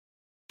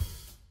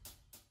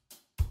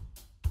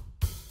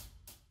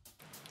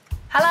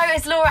Hello,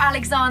 it's Laura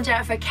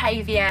Alexandra for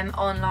KVM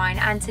Online,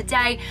 and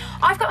today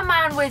I've got a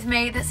man with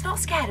me that's not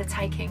scared of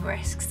taking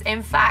risks.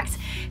 In fact,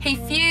 he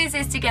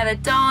fuses together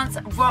dance,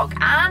 rock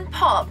and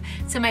pop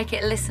to make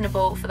it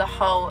listenable for the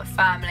whole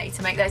family,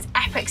 to make those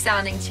epic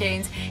sounding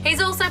tunes. He's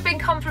also been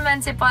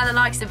complimented by the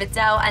likes of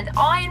Adele and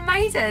Iron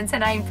Maiden, to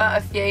name but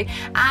a few,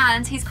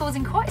 and he's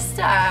causing quite a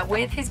stir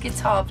with his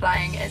guitar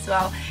playing as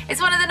well.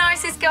 It's one of the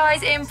nicest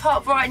guys in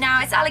pop right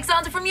now. It's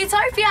Alexandra from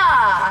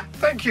Eutopia.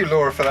 Thank you,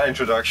 Laura, for that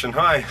introduction.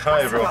 Hi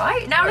everyone. All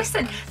right. Now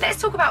listen,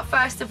 let's talk about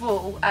first of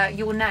all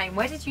your name.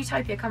 Where did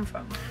Eutopia come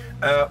from?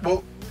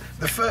 Well,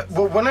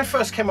 when I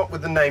first came up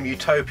with the name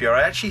Eutopia,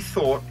 I actually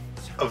thought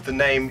of the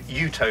name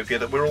Utopia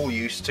that we're all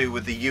used to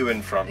with the U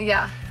in front.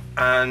 Yeah.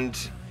 And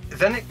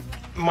then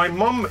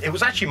it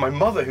was actually my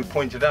mother who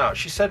pointed out.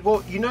 She said,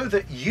 well, you know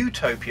that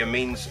Utopia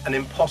means an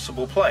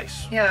impossible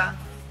place. Yeah.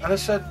 And I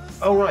said,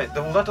 oh right,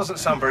 well that doesn't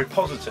sound very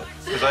positive.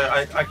 Because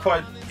I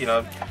quite, you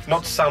know,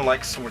 not to sound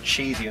like sort of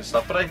cheesy and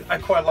stuff, but I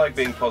quite like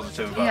being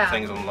positive about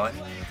things in life.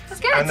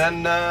 That's good. And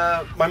then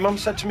my mum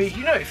said to me,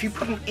 you know, if you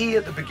put an E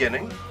at the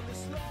beginning,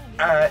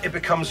 it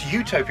becomes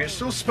Utopia. It's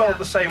still spelled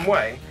the same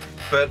way,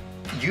 but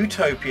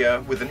Utopia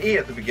with an E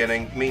at the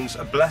beginning means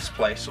a blessed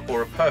place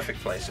or a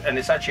perfect place, and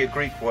it's actually a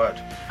Greek word.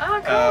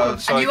 Oh, cool.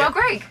 So and you are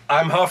Greek?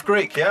 I'm half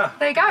Greek, yeah.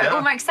 There you go, yeah. it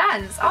all makes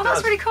sense. Oh,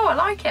 that's really cool, I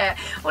like it.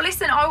 Well,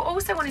 listen, I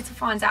also wanted to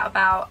find out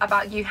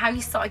about you, how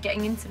you started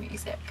getting into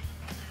music.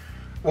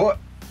 Well,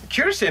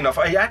 curiously enough,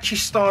 I actually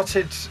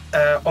started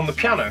on the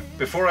piano.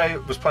 Before I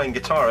was playing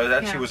guitar, I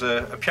actually was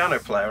a piano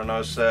player, and I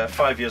was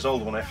 5 years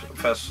old when I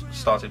first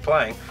started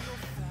playing.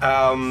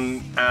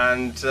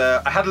 And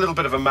I had a little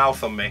bit of a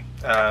mouth on me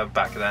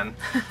back then,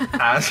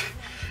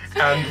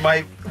 and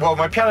my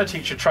piano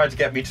teacher tried to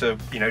get me to,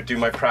 you know, do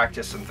my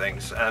practice and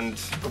things. And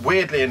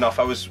weirdly enough,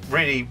 I was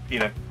really, you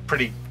know,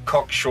 pretty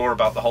cocksure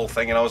about the whole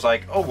thing. And I was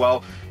like, oh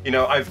well, you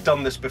know, I've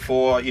done this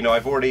before. You know,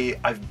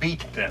 I've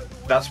beaten it.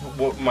 That's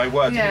what my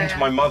words. Even to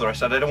my mother, I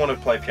said I don't want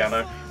to play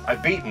piano.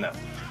 I've beaten it.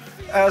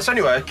 So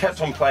anyway, I kept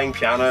on playing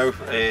piano.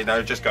 You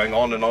know, just going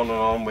on and on and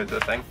on with the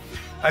thing.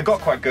 I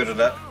got quite good at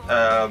it.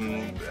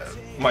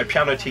 My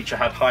piano teacher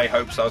had high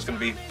hopes I was going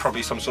to be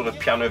probably some sort of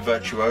piano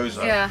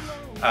virtuoso. Yeah.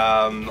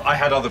 I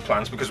had other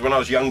plans because when I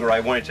was younger I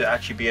wanted to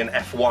actually be an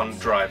F1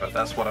 driver.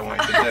 That's what I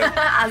wanted to do.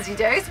 As you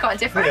do, it's quite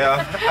different.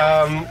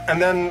 Yeah.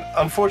 And then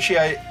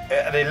unfortunately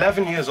at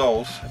 11 years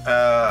old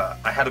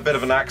I had a bit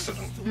of an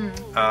accident.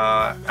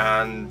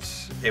 And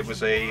it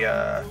was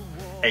a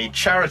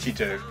charity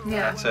do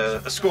at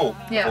a school,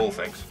 of all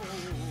things.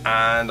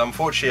 And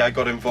unfortunately I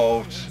got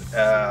involved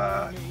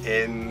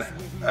in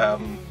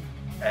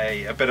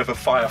a bit of a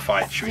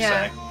firefight, should we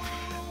say.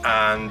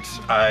 And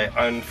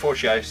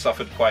unfortunately I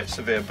suffered quite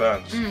severe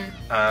burns.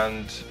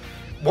 And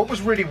what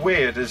was really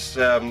weird is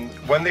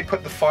when they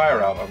put the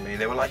fire out on me,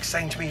 they were like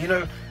saying to me, you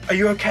know, are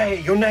you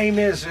okay? Your name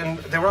is, and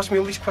they were asking me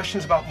all these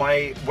questions about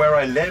where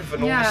I live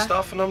and all this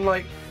stuff, and I'm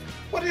like,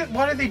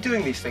 why are they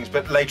doing these things?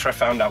 But later I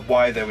found out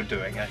why they were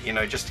doing it, you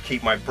know, just to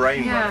keep my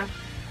brain running.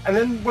 And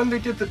then when they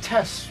did the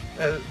tests,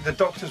 the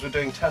doctors were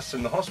doing tests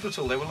in the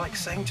hospital, they were like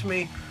saying to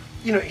me,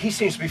 you know, he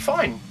seems to be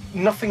fine.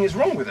 Nothing is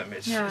wrong with him.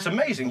 It's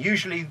amazing.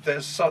 Usually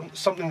there's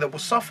something that will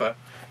suffer,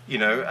 you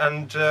know.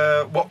 And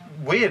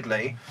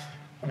weirdly,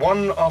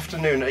 one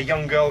afternoon a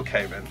young girl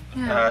came in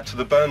to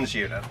the burns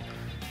unit,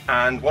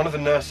 and one of the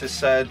nurses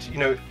said, you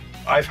know,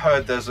 I've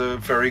heard there's a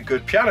very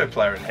good piano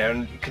player in here,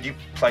 and could you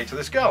play to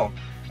this girl?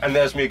 And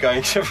there's me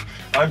going to,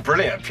 I'm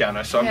brilliant at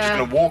piano, so I'm just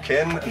going to walk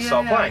in and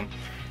start playing.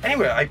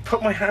 Anyway, I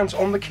put my hands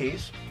on the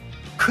keys,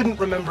 couldn't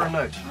remember a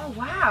note. Oh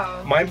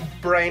wow. My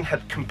brain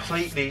had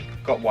completely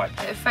got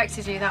wiped. It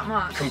affected you that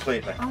much?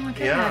 Completely. Oh my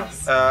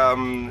goodness.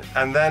 Yeah.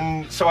 And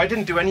then, so I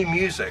didn't do any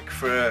music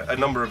for a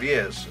number of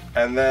years.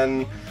 And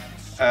then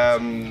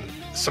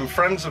some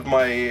friends of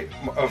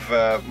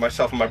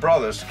myself and my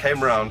brothers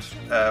came around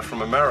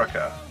from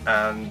America,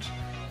 and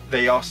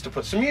they asked to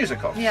put some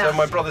music on. So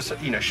my brother,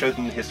 you know, showed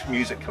them his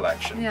music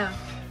collection. Yeah.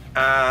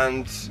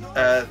 And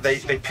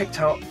they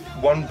picked out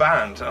one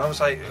band, and I was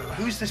like,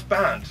 who's this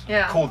band?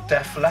 Called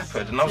Def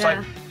Leppard. And I was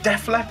like,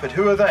 Def Leppard,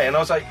 who are they? And I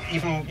was like,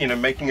 even, you know,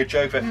 making a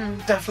joke of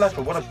Def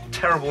Leppard, what a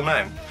terrible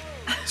name.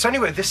 So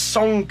anyway, this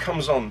song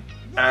comes on,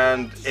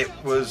 and it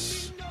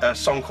was a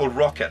song called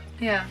Rocket.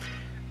 Yeah.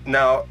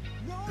 Now,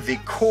 the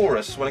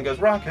chorus, when it goes,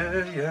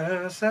 Rocket,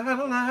 yeah,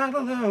 satellite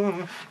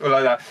alone, or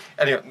like that.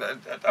 Anyway,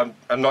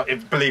 I'm not,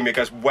 believe me, it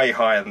goes way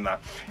higher than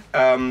that.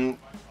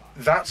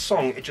 That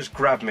song, it just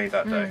grabbed me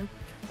that day.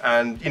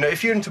 And, you know,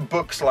 if you're into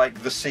books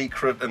like The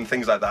Secret and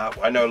things like that,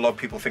 I know a lot of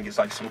people think it's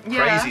like some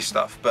crazy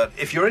stuff, but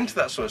if you're into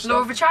that sort of stuff...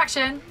 Law of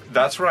attraction.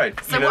 That's right.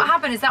 So what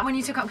happened? Is that when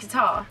you took up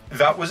guitar?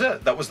 That was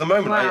it. That was the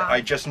moment. I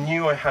just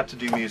knew I had to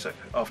do music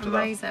after that.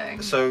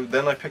 Amazing. So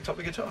then I picked up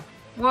the guitar.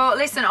 Well,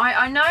 listen,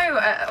 I know,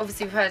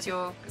 obviously we've heard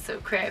your sort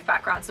of creative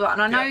background as well,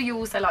 and I know you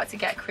also like to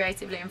get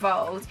creatively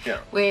involved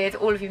with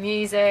all of your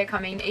music. I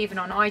mean, even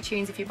on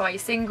iTunes, if you buy your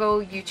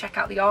single, you check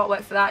out the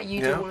artwork for that,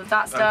 you do all of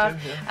that stuff.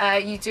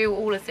 You do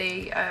all of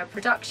the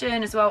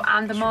production as well,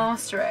 and the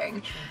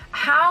mastering.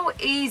 How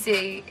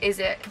easy is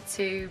it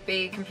to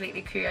be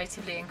completely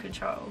creatively in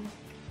control?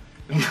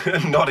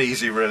 Not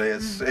easy, really.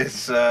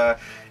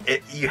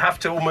 You have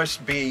to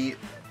almost be,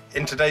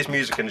 in today's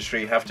music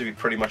industry, you have to be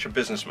pretty much a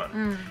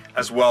businessman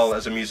as well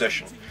as a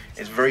musician.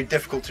 It's very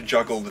difficult to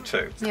juggle the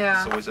two. Yeah.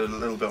 It's always a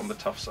little bit on the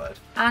tough side.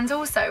 And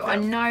also, I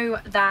know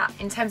that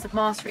in terms of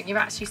mastering, you've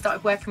actually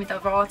started working with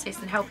other artists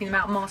and helping them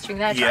out mastering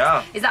their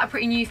tracks. Is that a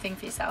pretty new thing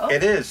for yourself?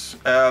 It is.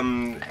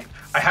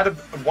 I had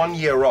 1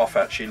 year off,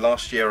 actually.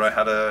 Last year I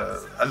had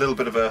a little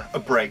bit of a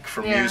break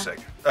from music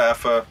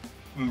for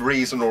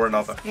reason or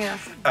another.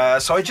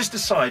 So I just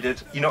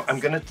decided, you know, I'm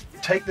going to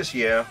take this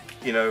year,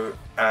 you know,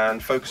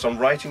 and focus on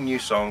writing new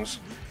songs,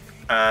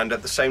 and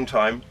at the same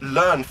time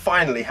learn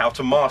finally how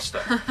to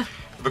master,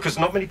 because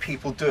not many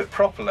people do it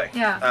properly.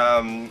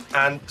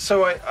 And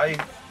so I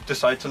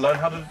decided to learn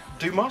how to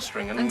do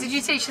mastering. And did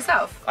you teach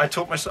yourself? I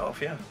taught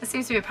myself, yeah. There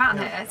seems to be a pattern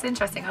here. It's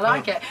interesting. I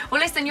like it. Well,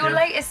 listen, your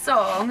latest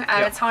song,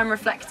 Time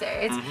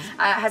Reflected,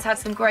 has had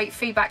some great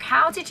feedback.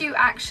 How did you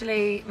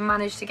actually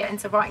manage to get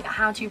into writing that?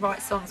 How do you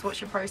write songs?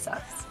 What's your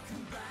process?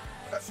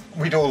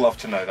 We'd all love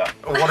to know that.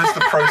 What is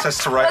the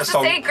process to write a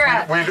song? What's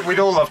the secret? We'd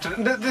all love to.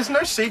 There's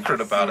no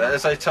secret about it.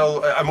 As I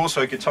tell, I'm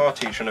also a guitar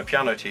teacher and a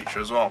piano teacher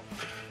as well,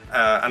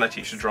 and I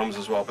teach the drums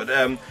as well. But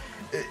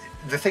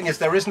the thing is,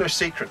 there is no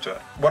secret to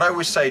it. What I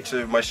always say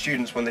to my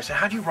students when they say,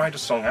 how do you write a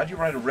song, how do you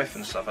write a riff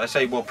and stuff, I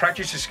say, well,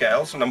 practice your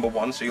scales, number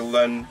one, so you'll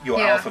learn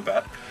your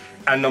alphabet,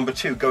 and number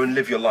two, go and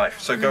live your life.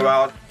 So go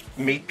out,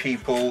 meet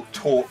people,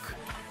 talk,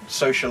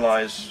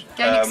 socialize.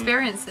 Gain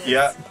experiences.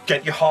 Yeah,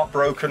 get your heart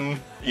broken,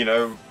 you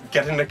know,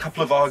 get in a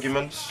couple of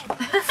arguments,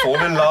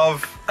 fall in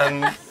love,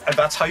 and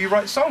that's how you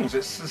write songs.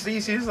 It's as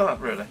easy as that,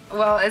 really.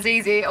 Well, as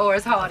easy or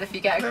as hard if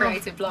you get a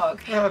creative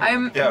block. Well,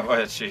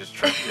 it's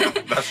true. Yeah,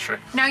 that's true.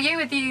 Now,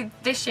 with you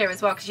this year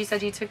as well, because you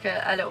said you took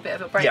a little bit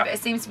of a break, but it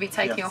seems to be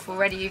taking off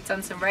already. You've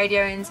done some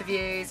radio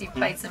interviews, you've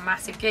played some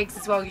massive gigs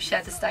as well. You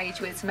shared the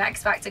stage with some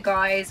X Factor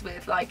guys,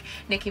 with like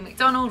Nicky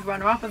McDonald,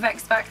 runner-up of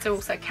X Factor,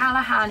 also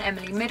Callahan,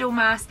 Emily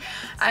Middlemass.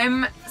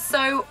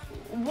 So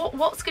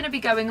what's going to be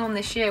going on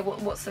this year?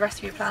 What's the rest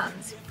of your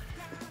plans?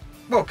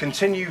 Well,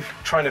 continue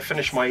trying to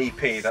finish my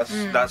EP.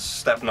 That's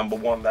step number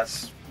one.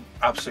 That's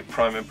absolute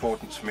prime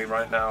importance for me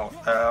right now.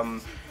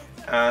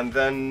 And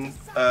then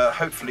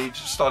hopefully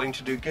starting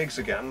to do gigs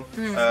again.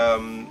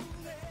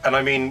 And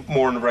I mean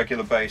more on a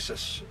regular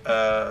basis.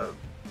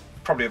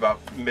 Probably about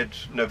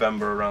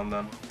mid-November, around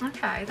then.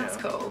 Okay, that's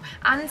cool.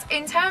 And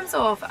in terms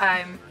of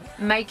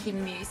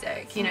making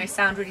music, you know,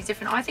 sound really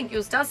different. I think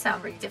yours does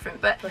sound really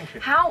different, but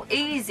how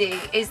easy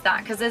is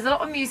that? Because there's a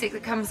lot of music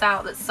that comes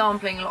out that's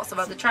sampling lots of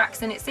other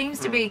tracks, and it seems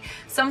to be,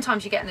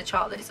 sometimes you get in the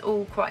chart that it's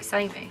all quite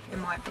samey, in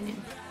my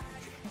opinion.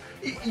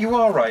 You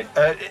are right.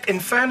 In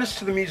fairness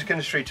to the music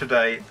industry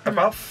today,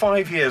 about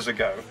 5 years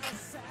ago,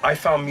 I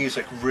found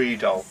music really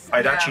dull.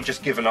 I'd actually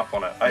just given up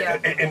on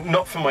it.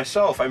 Not for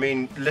myself, I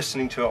mean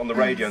listening to it on the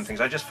radio and things.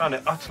 I just found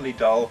it utterly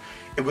dull.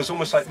 It was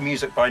almost like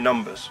music by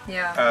numbers.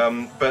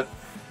 But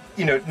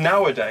you know,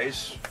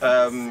 nowadays,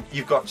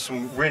 you've got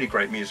some really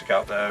great music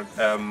out there.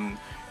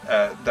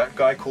 That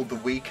guy called The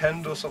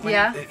Weeknd or something,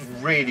 it's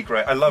really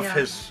great. I love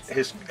his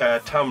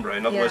timbre.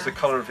 In other words, the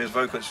colour of his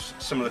vocal is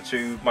similar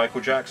to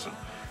Michael Jackson.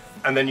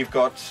 And then you've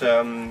got,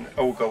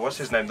 oh God, what's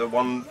his name? The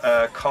one,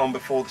 Calm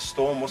Before the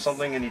Storm or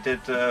something, and he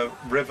did Tear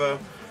River,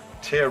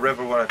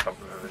 what I can't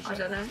remember. I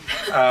don't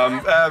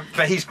know.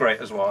 But he's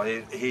great as well.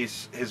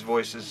 His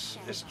voice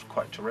is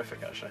quite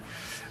terrific, actually.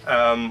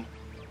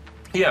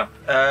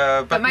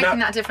 But making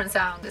that different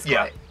sound is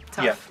quite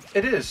tough. Yeah,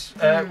 it is.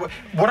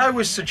 What I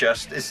would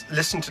suggest is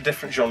listen to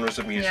different genres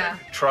of music.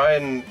 Try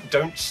and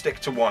don't stick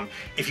to one.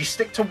 If you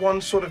stick to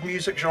one sort of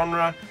music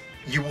genre,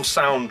 you will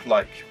sound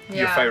like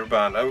your favourite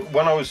band.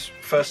 When I was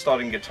first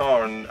starting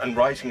guitar and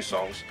writing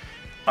songs,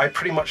 I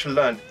pretty much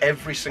learned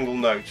every single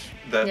note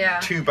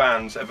that two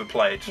bands ever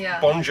played,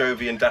 Bon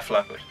Jovi and Def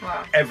Leppard.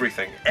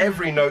 Everything.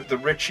 Every note that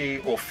Richie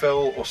or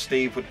Phil or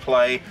Steve would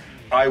play,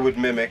 I would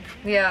mimic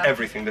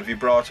everything, the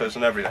vibratos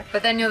and everything.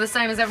 But then you're the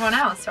same as everyone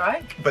else,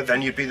 right? But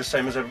then you'd be the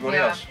same as everybody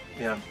else.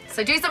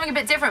 So do something a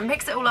bit different,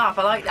 mix it all up.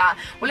 I like that.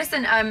 Well,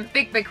 listen,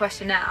 big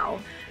question now.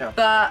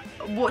 But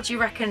what do you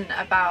reckon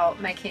about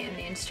making it in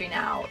the industry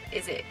now?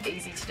 Is it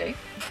easy to do?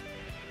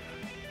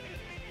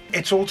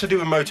 It's all to do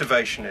with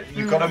motivation.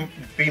 You've got to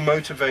be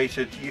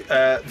motivated.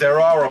 There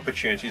are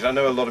opportunities. I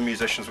know a lot of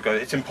musicians will go,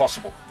 it's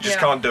impossible. You just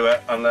can't do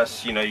it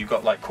unless, you know, you've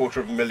got like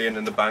 $250,000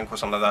 in the bank or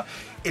something like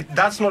that.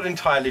 That's not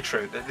entirely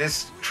true. It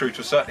is true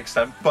to a certain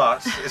extent,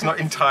 but it's not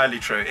entirely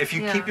true. If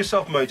you keep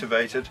yourself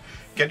motivated,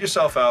 get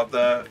yourself out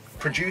there,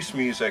 produce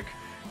music,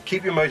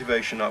 keep your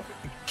motivation up,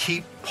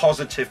 keep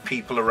positive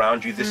people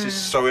around you. This is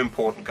so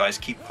important, guys.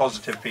 Keep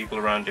positive people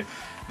around you.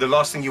 The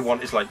last thing you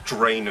want is like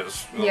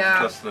drainers.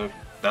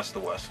 That's the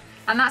worst.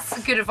 And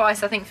that's good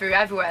advice, I think, through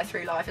everywhere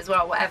through life as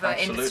well, whatever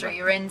industry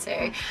you're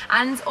into.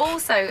 And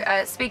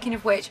also, speaking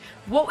of which,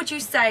 what would you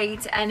say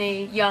to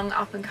any young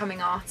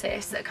up-and-coming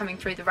artists that are coming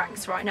through the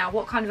ranks right now?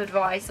 What kind of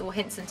advice or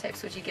hints and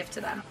tips would you give to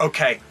them?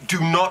 Okay,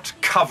 do not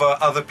cover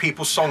other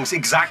people's songs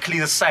exactly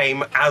the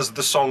same as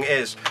the song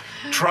is.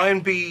 Try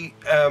and be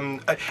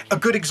a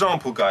good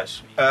example,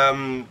 guys.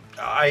 One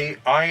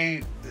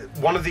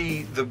of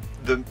the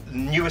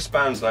newest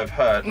bands that I've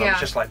heard, and I was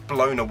just like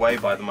blown away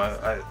by them,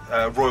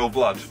 Royal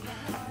Blood.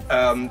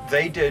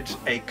 They did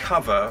a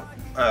cover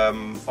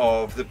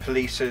of the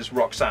Police's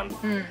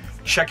Roxanne.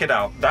 Check it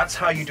out. That's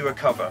how you do a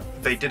cover.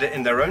 They did it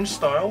in their own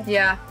style.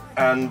 Yeah.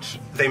 And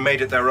they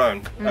made it their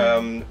own.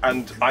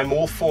 And I'm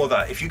all for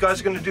that. If you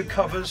guys are going to do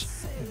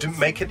covers,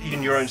 make it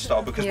in your own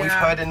style, because we've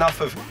heard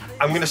enough of,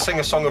 I'm going to sing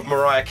a song of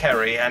Mariah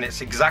Carey and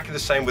it's exactly the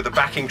same with a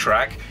backing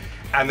track,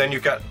 and then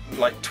you've got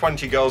like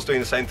 20 girls doing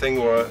the same thing,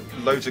 or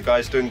loads of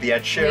guys doing the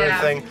Ed Sheeran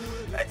thing.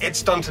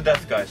 It's done to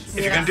death, guys.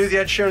 If you're going to do the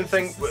Ed Sheeran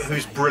thing,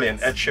 who's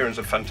brilliant, Ed Sheeran's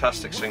a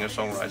fantastic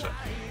singer-songwriter.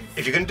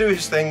 If you're going to do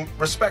his thing,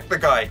 respect the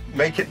guy,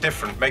 make it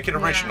different, make it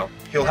original.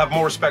 He'll have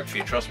more respect for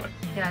you, trust me.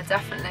 Yeah,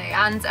 definitely.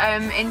 And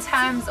in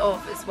terms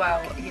of, as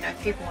well, you know, if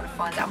people want to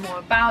find out more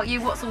about you,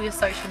 what's all your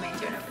social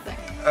media and everything?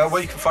 Well,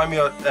 you can find me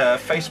at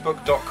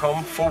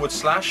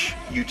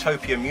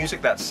facebook.com/Eutopia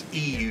Music. That's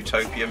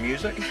Eutopia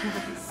Music.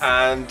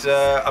 And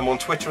I'm on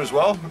Twitter as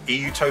well,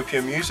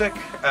 Eutopia Music.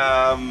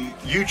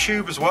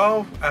 YouTube as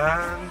well,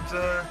 and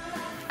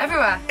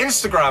everywhere.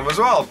 Instagram as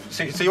well.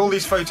 So you can see all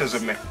these photos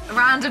of me.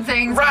 Random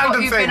things, what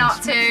you've been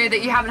up to,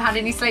 that you haven't had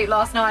any sleep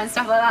last night and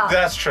stuff like that.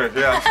 That's true,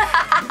 yeah.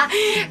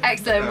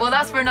 Excellent. Well,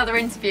 that's for another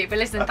interview. But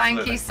listen,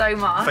 thank you so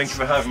much. Thank you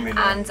for having me.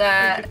 And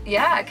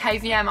yeah,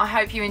 KVM, I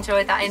hope you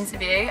enjoyed that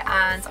interview.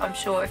 And I'm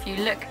sure if you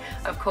look,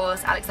 of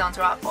course,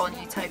 Alexandra up on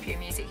Eutopia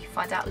Music, you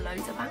find out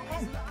loads about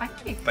him.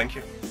 Thank you. Thank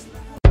you.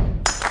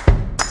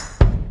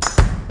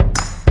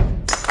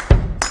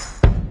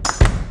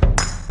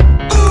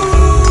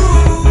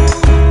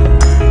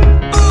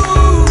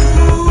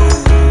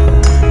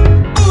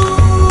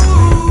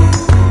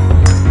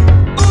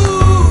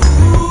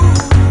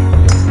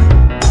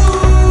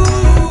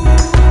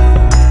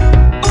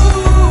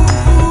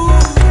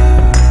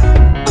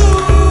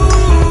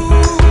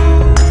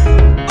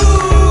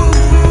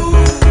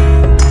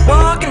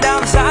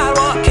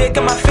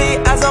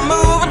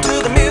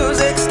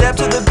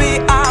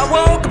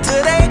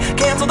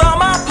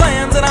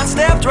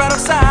 Right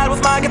outside.